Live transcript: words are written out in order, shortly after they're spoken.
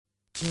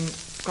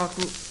深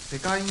く世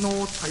界の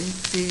体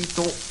制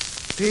と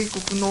帝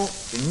国の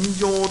現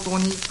状と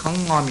に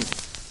鑑み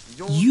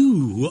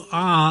You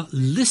are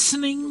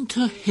listening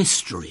to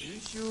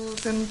history. 終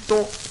戦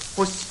と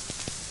保し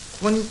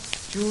ここに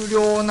終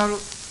了なる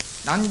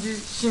汝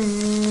親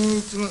民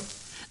に次ぐ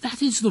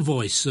That is the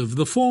voice of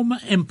the former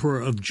Emperor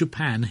of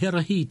Japan,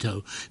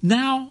 Hirohito,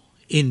 now,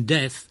 in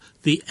death,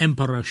 the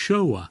Emperor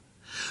Showa,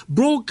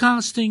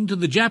 broadcasting to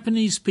the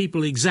Japanese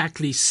people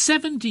exactly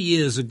 70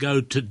 years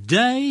ago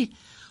today,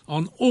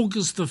 on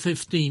August the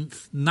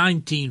 15th,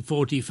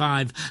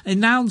 1945,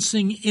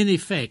 announcing in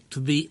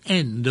effect the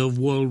end of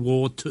World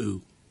War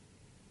II.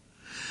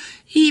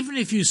 Even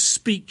if you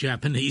speak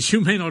Japanese,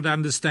 you may not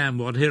understand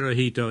what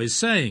Hirohito is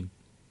saying.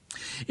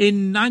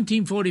 In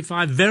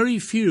 1945, very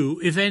few,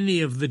 if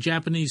any, of the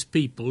Japanese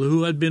people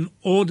who had been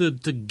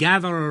ordered to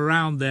gather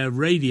around their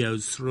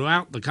radios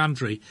throughout the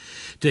country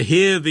to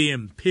hear the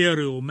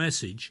imperial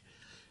message,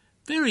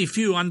 very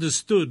few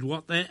understood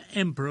what their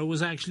emperor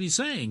was actually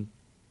saying.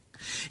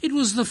 It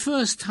was the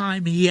first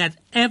time he had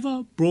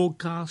ever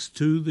broadcast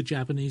to the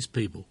Japanese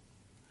people.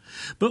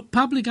 But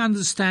public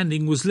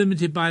understanding was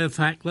limited by the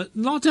fact that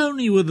not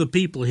only were the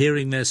people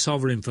hearing their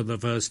sovereign for the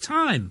first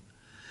time,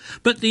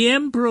 but the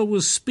emperor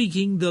was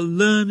speaking the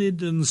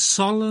learned and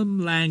solemn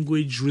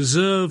language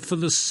reserved for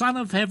the Son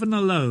of Heaven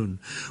alone,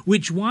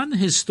 which one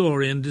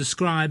historian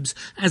describes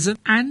as an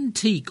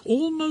antique,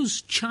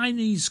 almost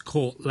Chinese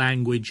court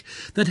language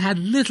that had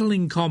little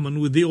in common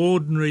with the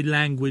ordinary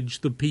language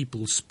the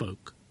people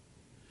spoke.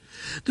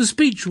 The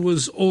speech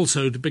was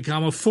also to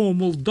become a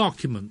formal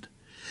document.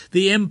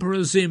 The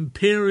Emperor's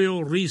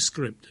imperial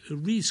rescript.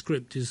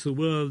 Rescript is the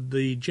word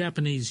the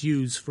Japanese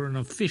use for an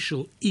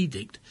official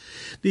edict.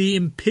 The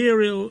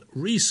imperial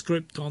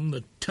rescript on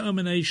the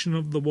termination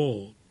of the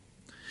war.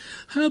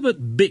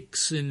 Herbert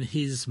Bix, in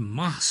his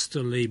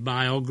masterly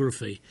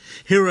biography,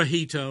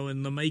 Hirohito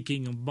and the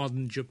Making of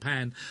Modern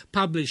Japan,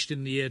 published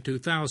in the year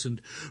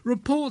 2000,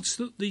 reports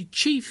that the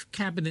Chief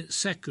Cabinet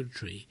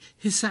Secretary,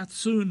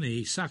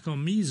 Hisatsune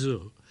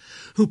Sakomizu,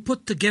 who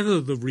put together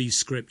the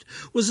rescript,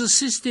 was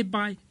assisted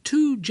by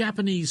 2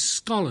 Japanese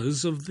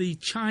scholars of the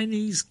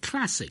Chinese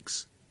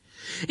classics.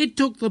 It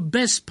took the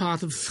best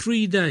part of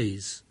 3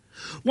 days.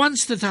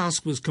 Once the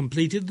task was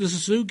completed, the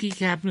Suzuki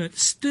Cabinet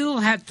still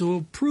had to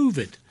approve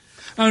it,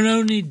 and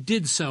only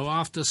did so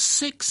after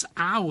 6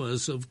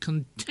 hours of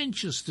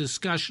contentious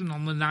discussion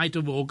on the night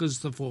of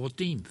August the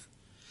 14th.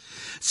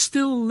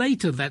 Still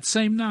later that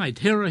same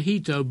night,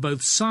 Hirohito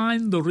both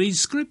signed the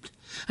rescript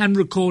and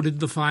recorded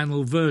the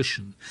final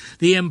version.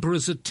 The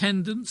emperor's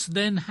attendants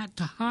then had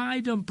to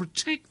hide and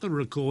protect the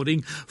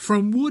recording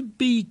from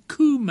would-be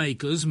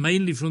coup-makers,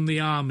 mainly from the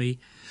army,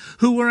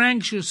 who were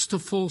anxious to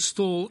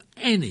forestall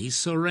any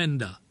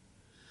surrender.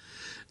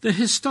 The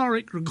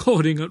historic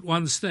recording at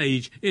one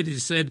stage, it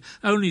is said,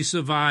 only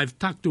survived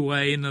tucked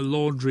away in a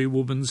laundry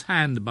woman's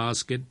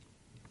handbasket.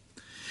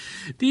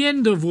 The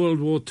end of World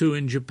War II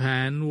in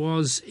Japan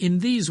was, in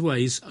these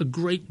ways, a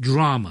great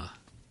drama.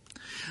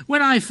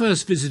 When I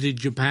first visited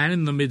Japan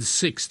in the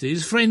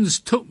mid-60s, friends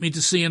took me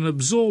to see an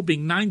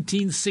absorbing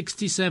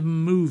 1967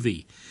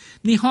 movie,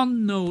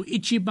 Nihon no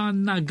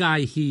Ichiban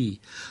Nagai Hi,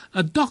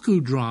 a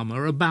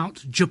docudrama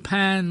about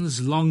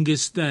Japan's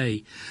longest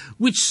day,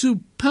 which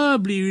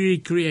superbly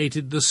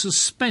recreated the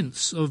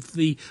suspense of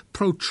the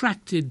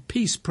protracted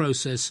peace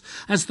process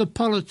as the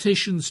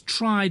politicians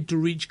tried to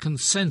reach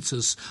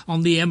consensus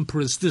on the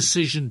emperor's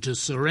decision to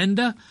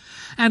surrender,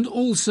 and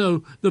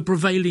also the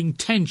prevailing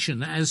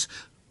tension as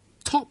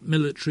top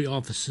military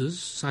officers,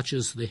 such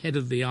as the head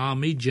of the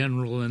army,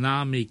 General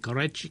Inami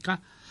Korechika,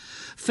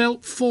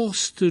 felt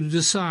forced to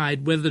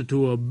decide whether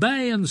to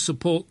obey and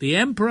support the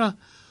emperor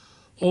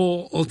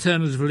or,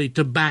 alternatively,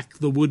 to back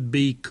the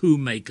would-be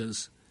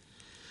coup-makers.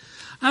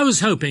 I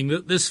was hoping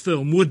that this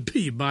film would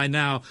be by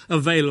now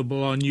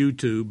available on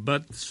YouTube,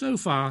 but so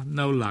far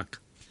no luck.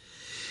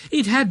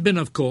 It had been,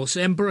 of course,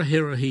 Emperor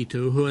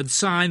Hirohito who had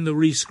signed the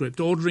rescript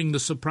ordering the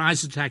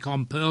surprise attack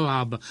on Pearl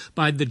Harbor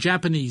by the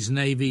Japanese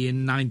Navy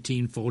in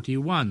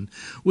 1941,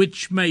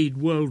 which made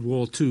World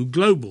War II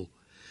global.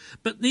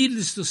 But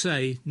needless to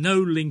say, no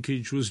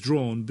linkage was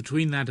drawn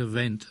between that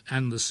event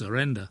and the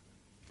surrender.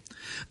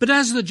 But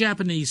as the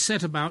Japanese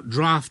set about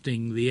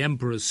drafting the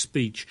emperor's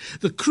speech,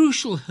 the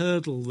crucial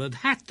hurdle that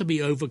had to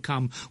be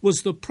overcome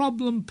was the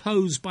problem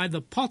posed by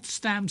the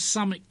Potsdam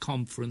Summit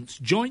Conference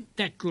joint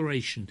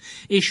declaration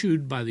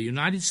issued by the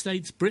United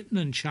States, Britain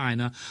and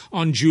China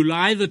on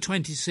July the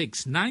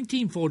 26th,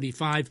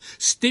 1945,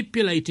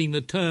 stipulating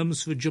the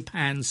terms for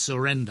Japan's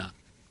surrender.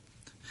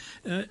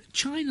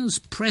 China's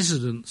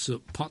presence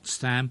at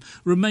Potsdam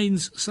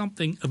remains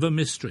something of a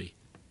mystery.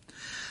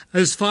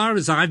 As far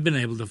as I've been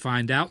able to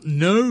find out,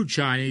 no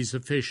Chinese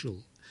official,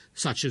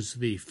 such as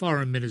the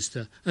foreign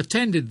minister,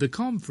 attended the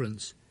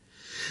conference.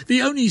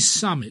 The only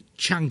summit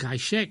Chiang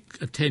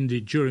Kai-shek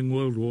attended during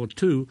World War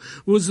II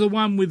was the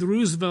one with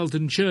Roosevelt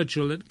and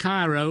Churchill at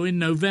Cairo in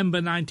November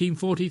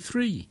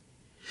 1943.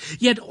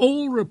 Yet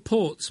all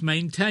reports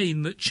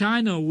maintain that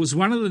China was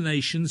one of the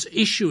nations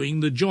issuing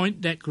the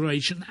joint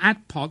declaration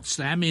at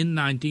Potsdam in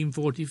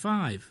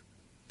 1945.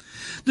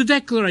 The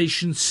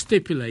declaration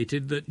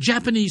stipulated that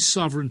Japanese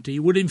sovereignty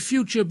would in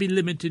future be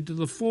limited to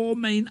the four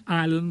main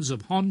islands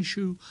of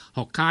Honshu,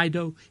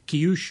 Hokkaido,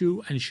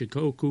 Kyushu and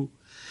Shikoku,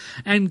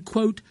 and,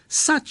 quote,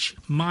 such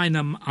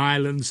minor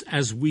islands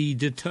as we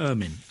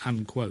determine,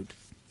 unquote.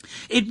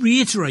 It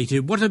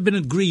reiterated what had been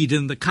agreed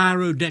in the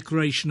Cairo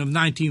Declaration of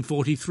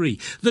 1943,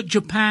 that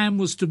Japan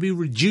was to be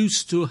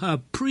reduced to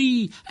her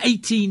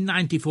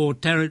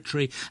pre-1894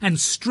 territory and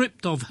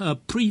stripped of her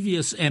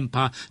previous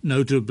empire,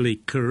 notably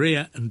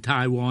Korea and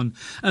Taiwan,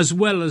 as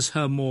well as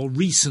her more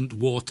recent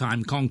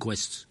wartime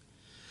conquests.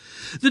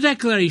 The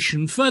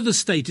declaration further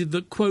stated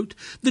that, quote,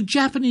 the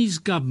Japanese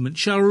government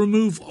shall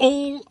remove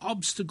all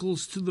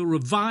obstacles to the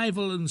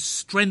revival and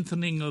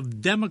strengthening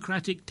of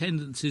democratic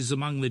tendencies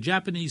among the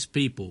Japanese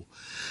people,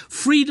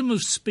 freedom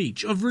of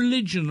speech, of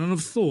religion and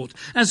of thought,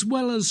 as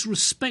well as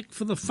respect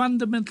for the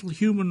fundamental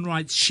human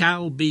rights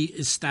shall be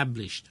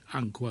established,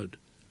 unquote.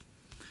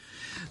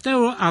 There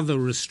were other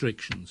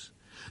restrictions.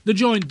 The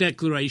joint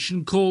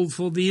declaration called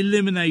for the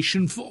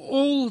elimination for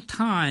all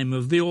time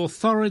of the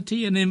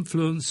authority and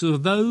influence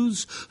of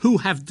those who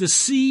have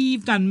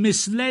deceived and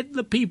misled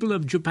the people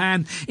of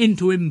Japan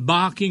into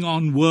embarking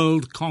on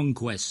world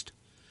conquest.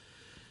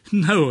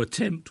 No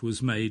attempt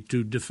was made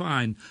to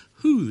define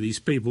who these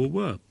people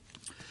were.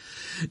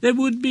 There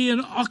would be an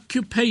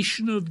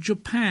occupation of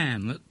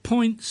Japan at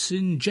points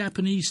in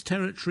Japanese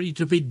territory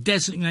to be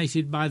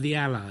designated by the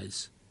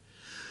Allies.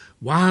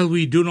 While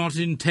we do not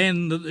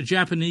intend that the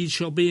Japanese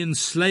shall be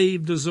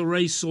enslaved as a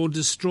race or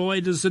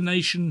destroyed as a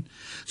nation,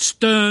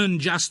 stern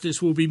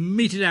justice will be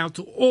meted out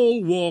to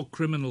all war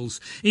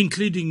criminals,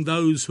 including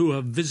those who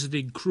have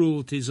visited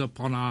cruelties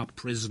upon our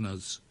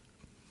prisoners.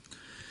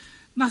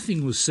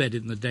 Nothing was said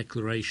in the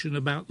declaration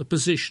about the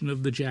position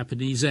of the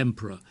Japanese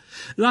emperor,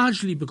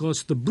 largely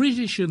because the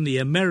British and the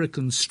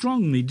Americans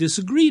strongly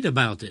disagreed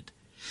about it.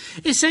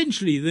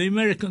 Essentially, the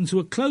Americans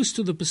were close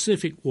to the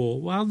Pacific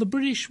War, while the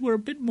British were a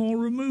bit more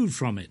removed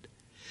from it.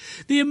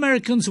 The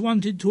Americans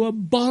wanted to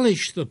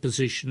abolish the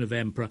position of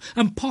emperor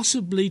and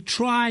possibly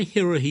try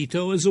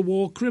Hirohito as a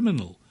war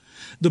criminal.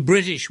 The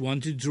British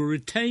wanted to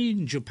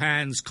retain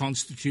Japan's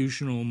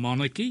constitutional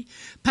monarchy,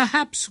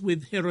 perhaps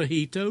with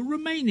Hirohito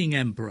remaining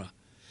emperor.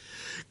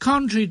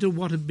 Contrary to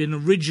what had been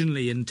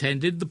originally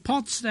intended, the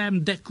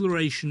Potsdam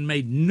Declaration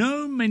made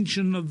no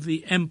mention of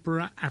the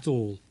emperor at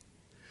all.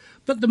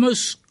 But the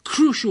most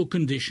crucial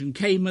condition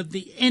came at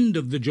the end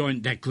of the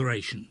joint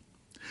declaration.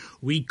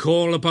 We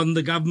call upon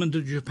the government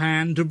of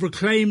Japan to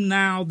proclaim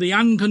now the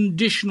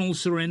unconditional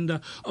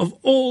surrender of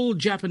all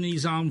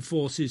Japanese armed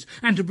forces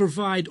and to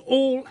provide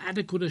all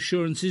adequate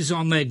assurances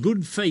on their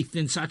good faith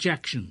in such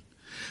action.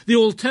 The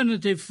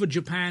alternative for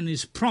Japan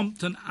is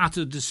prompt and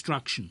utter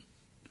destruction.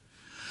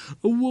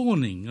 A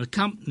warning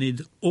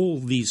accompanied all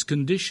these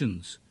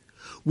conditions.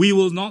 We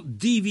will not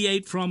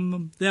deviate from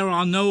them. There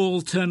are no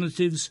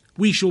alternatives.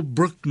 We shall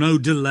brook no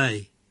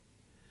delay.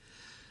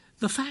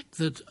 The fact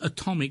that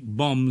atomic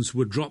bombs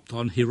were dropped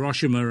on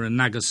Hiroshima and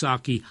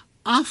Nagasaki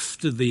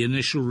after the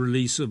initial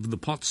release of the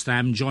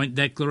Potsdam Joint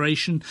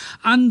Declaration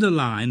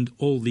underlined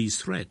all these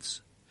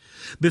threats.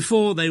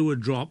 Before they were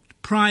dropped,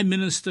 Prime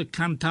Minister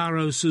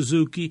Kantaro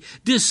Suzuki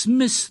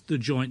dismissed the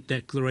joint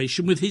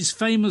declaration with his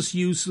famous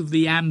use of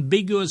the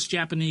ambiguous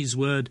Japanese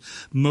word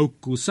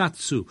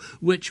mokusatsu,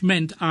 which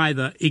meant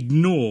either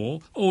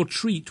ignore or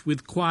treat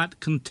with quiet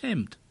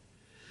contempt.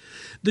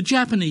 The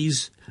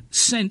Japanese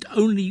sent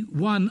only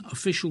one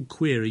official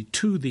query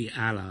to the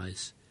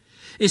Allies.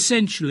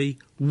 Essentially,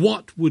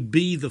 what would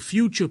be the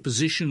future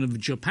position of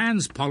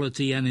Japan's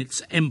polity and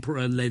its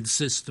emperor-led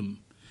system?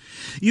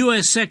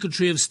 U.S.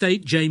 Secretary of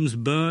State James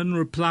Byrne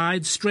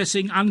replied,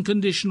 stressing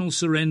unconditional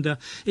surrender,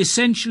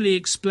 essentially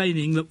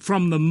explaining that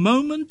from the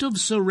moment of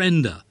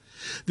surrender,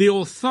 the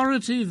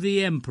authority of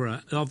the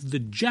emperor of the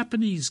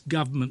Japanese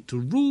government to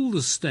rule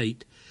the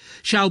state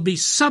shall be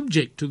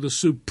subject to the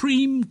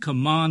supreme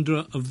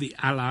commander of the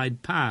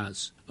Allied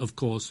powers, of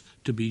course,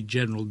 to be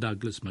General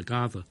Douglas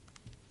MacArthur.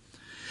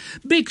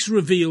 Bix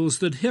reveals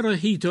that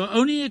Hirohito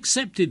only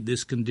accepted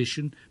this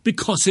condition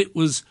because it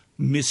was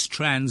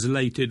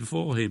mistranslated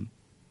for him.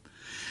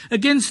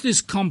 Against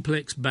this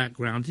complex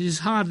background, it is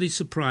hardly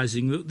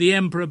surprising that the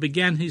emperor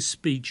began his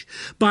speech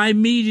by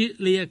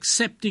immediately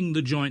accepting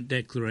the joint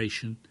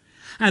declaration,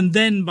 and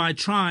then by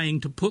trying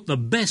to put the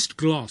best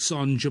gloss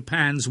on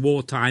Japan's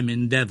wartime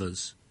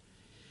endeavours.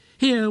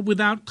 Here,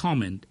 without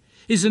comment,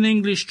 is an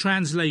English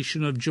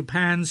translation of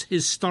Japan's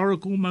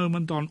historical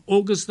moment on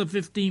August the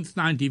 15th,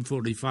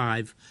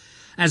 1945,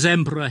 as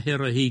Emperor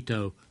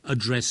Hirohito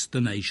addressed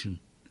the nation.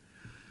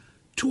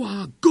 To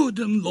our good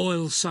and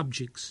loyal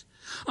subjects,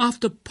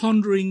 after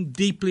pondering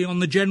deeply on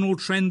the general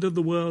trend of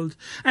the world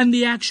and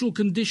the actual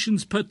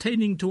conditions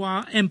pertaining to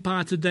our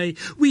empire today,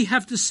 we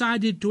have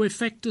decided to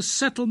effect a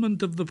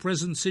settlement of the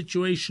present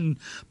situation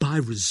by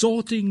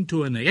resorting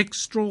to an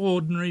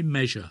extraordinary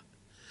measure.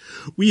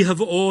 We have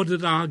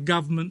ordered our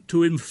government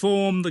to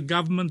inform the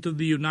government of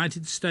the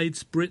United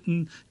States,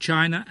 Britain,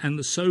 China and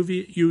the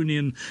Soviet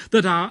Union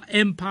that our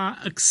empire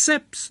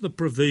accepts the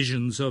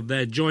provisions of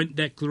their joint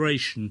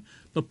declaration,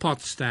 the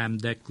Potsdam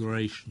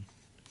Declaration.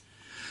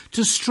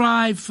 To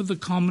strive for the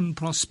common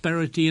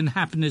prosperity and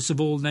happiness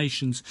of all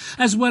nations,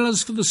 as well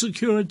as for the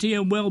security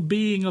and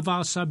well-being of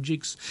our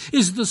subjects,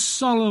 is the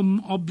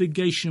solemn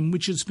obligation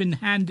which has been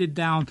handed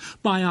down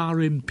by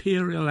our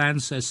imperial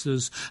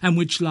ancestors and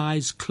which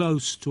lies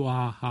close to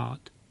our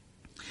heart.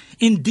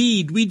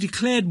 Indeed, we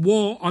declared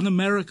war on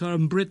America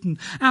and Britain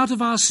out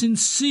of our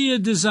sincere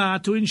desire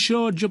to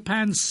ensure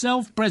Japan's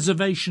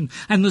self-preservation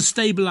and the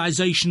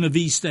stabilization of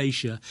East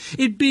Asia,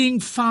 it being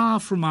far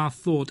from our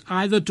thought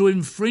either to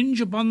infringe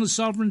upon the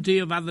sovereignty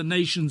of other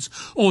nations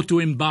or to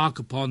embark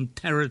upon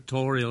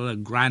territorial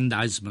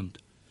aggrandizement.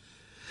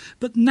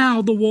 But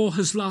now the war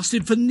has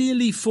lasted for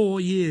nearly 4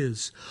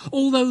 years.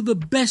 Although the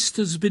best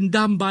has been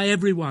done by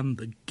everyone,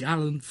 the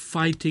gallant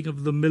fighting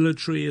of the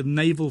military and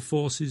naval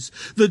forces,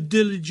 the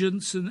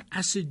diligence and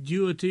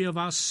assiduity of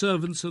our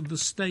servants of the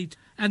state,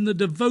 and the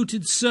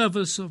devoted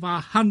service of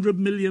our 100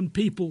 million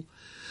people,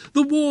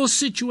 the war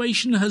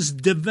situation has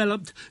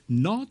developed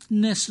not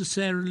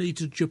necessarily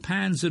to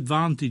Japan's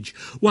advantage,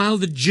 while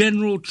the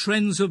general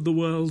trends of the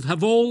world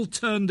have all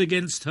turned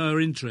against her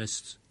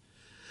interests.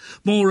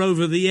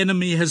 Moreover, the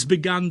enemy has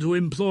begun to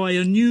employ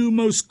a new,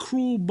 most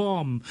cruel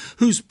bomb,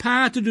 whose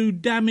power to do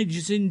damage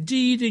is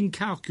indeed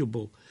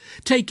incalculable,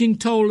 taking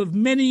toll of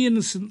many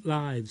innocent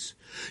lives.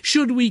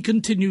 Should we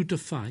continue to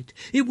fight,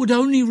 it would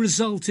only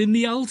result in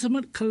the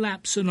ultimate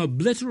collapse and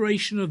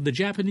obliteration of the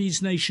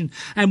Japanese nation,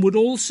 and would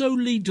also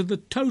lead to the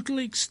total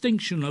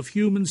extinction of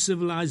human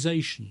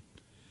civilization.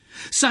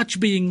 Such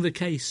being the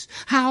case,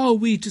 how are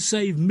we to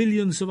save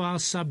millions of our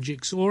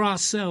subjects or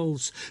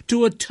ourselves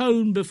to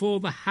atone before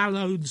the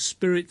hallowed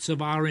spirits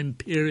of our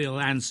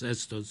imperial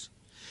ancestors?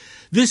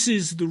 This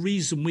is the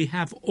reason we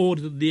have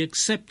ordered the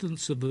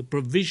acceptance of the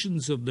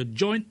provisions of the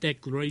Joint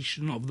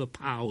Declaration of the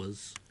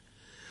Powers.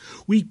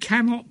 We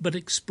cannot but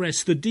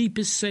express the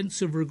deepest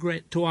sense of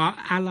regret to our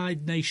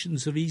allied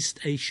nations of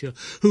East Asia,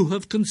 who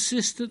have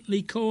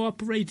consistently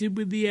cooperated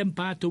with the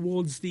Empire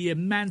towards the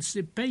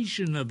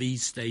emancipation of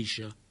East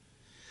Asia.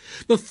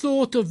 The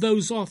thought of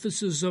those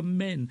officers and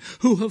men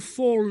who have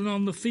fallen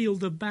on the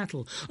field of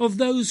battle, of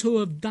those who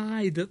have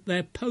died at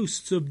their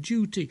posts of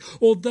duty,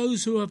 or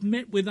those who have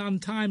met with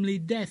untimely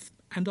death,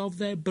 and of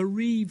their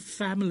bereaved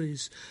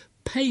families,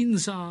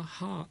 pains our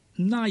heart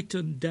night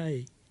and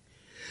day.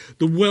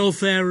 The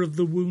welfare of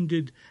the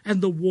wounded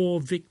and the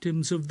war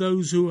victims of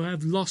those who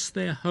have lost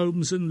their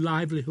homes and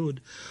livelihood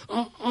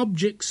are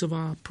objects of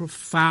our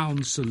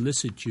profound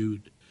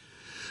solicitude.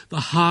 The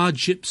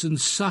hardships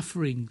and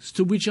sufferings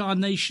to which our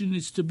nation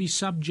is to be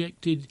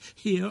subjected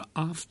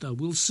hereafter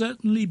will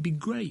certainly be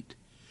great.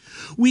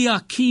 We are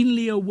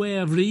keenly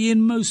aware of the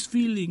inmost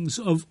feelings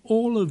of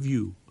all of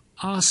you,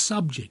 our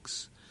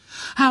subjects.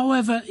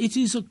 However, it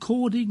is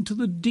according to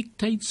the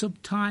dictates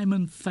of time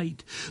and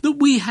fate that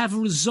we have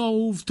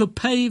resolved to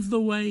pave the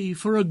way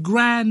for a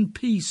grand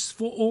peace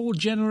for all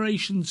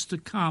generations to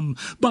come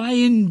by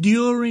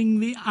enduring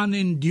the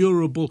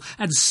unendurable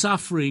and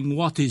suffering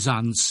what is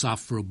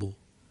unsufferable.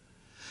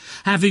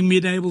 Having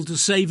been able to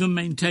save and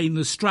maintain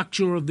the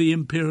structure of the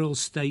imperial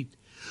state,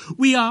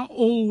 we are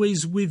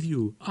always with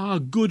you, our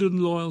good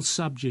and loyal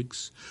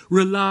subjects,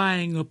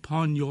 relying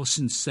upon your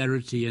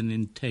sincerity and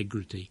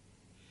integrity.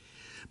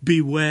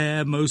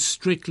 Beware most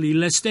strictly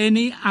lest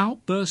any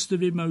outburst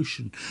of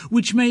emotion,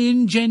 which may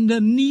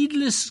engender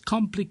needless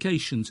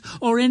complications,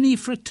 or any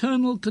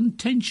fraternal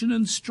contention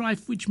and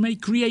strife which may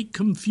create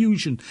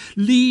confusion,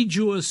 lead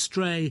you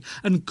astray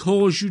and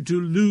cause you to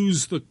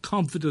lose the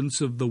confidence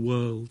of the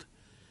world.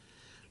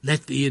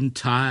 Let the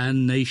entire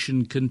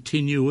nation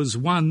continue as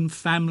one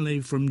family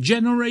from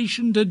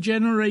generation to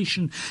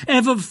generation,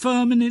 ever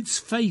firm in its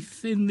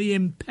faith in the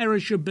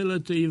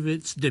imperishability of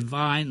its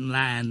divine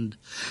land,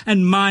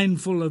 and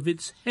mindful of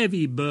its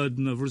heavy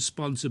burden of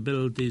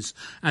responsibilities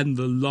and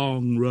the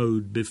long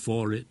road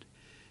before it.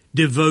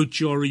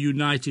 Devote your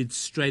united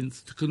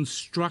strength to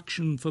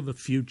construction for the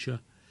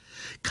future.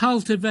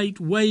 Cultivate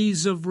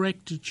ways of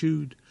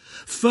rectitude,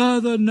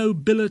 further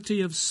nobility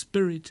of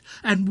spirit,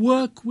 and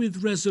work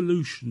with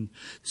resolution,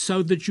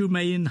 so that you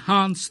may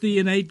enhance the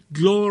innate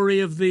glory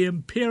of the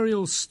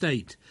imperial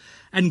state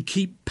and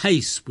keep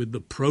pace with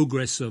the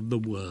progress of the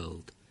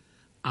world."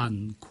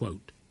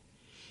 Unquote.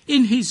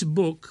 In his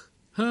book,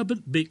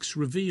 Herbert Bix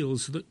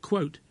reveals that,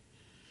 quote,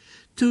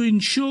 "To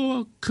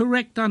ensure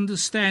correct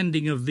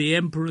understanding of the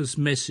Emperor's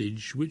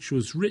message, which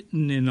was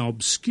written in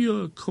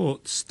obscure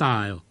court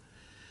style,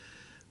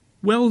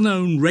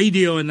 well-known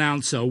radio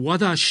announcer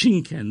Wada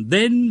Shinken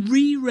then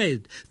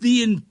reread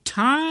the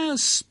entire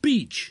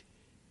speech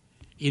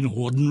in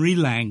ordinary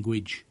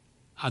language."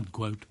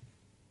 Unquote.